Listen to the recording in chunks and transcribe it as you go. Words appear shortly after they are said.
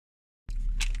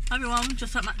Hi everyone,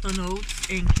 just at McDonald's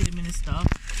in Kidderminster.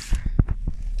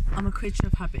 I'm a creature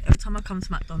of habit. Every time I come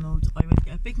to McDonald's, I always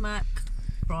get a Big Mac,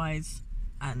 fries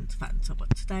and Fanta.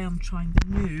 But today I'm trying the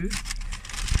new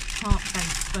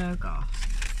plant-based burger.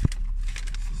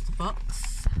 This is the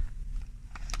box.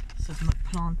 It says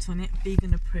McPlant on it,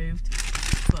 vegan approved.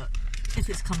 But if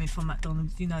it's coming from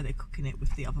McDonald's, you know they're cooking it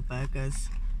with the other burgers.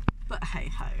 But hey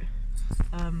ho.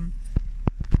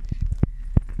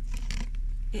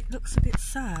 It looks a bit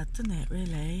sad, doesn't it,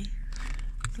 really?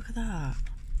 Look at that.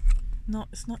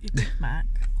 It's not your Big Mac.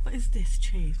 What is this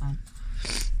cheese, man?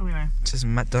 Anyway. It says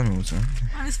McDonald's, man.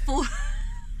 And it's falling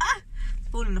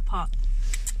apart.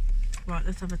 Right,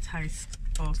 let's have a taste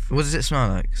of... What does it smell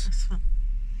like?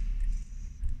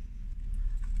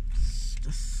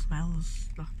 Just smells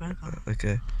like a burger.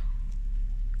 Okay.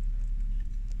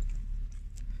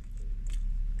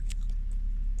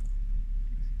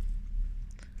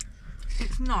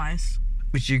 It's nice.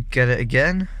 Would you get it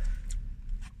again?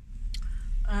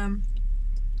 Yeah,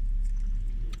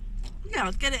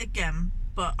 I'd get it again,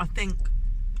 but I think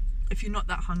if you're not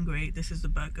that hungry, this is the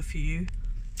burger for you.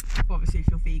 But obviously, if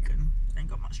you're vegan, you ain't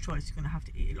got much choice. You're gonna have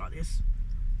to eat it like this.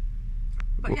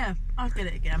 But yeah, I'd get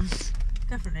it again.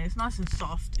 Definitely, it's nice and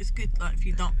soft. It's good, like if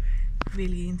you're not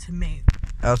really into meat.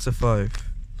 Out of 5.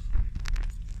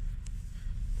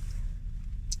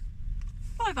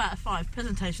 5 out of 5.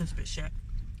 Presentation's a bit shit,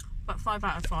 but 5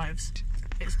 out of 5's.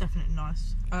 It's definitely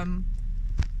nice.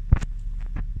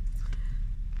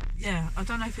 Yeah, I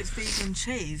don't know if it's vegan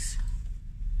cheese.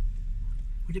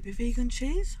 Would it be vegan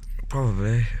cheese?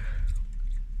 Probably.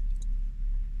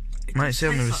 It Might say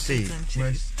on the tastes like receipt. vegan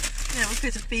cheese. Yeah, well, if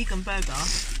it's a vegan burger,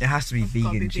 It has to be it's gotta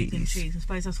vegan be cheese. vegan cheese. I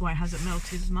suppose that's why it hasn't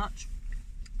melted as much.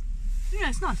 Yeah,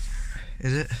 it's nice.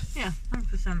 Is it? Yeah,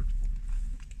 100%.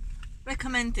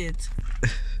 Recommended.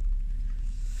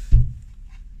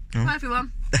 Oh. Bye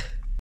everyone.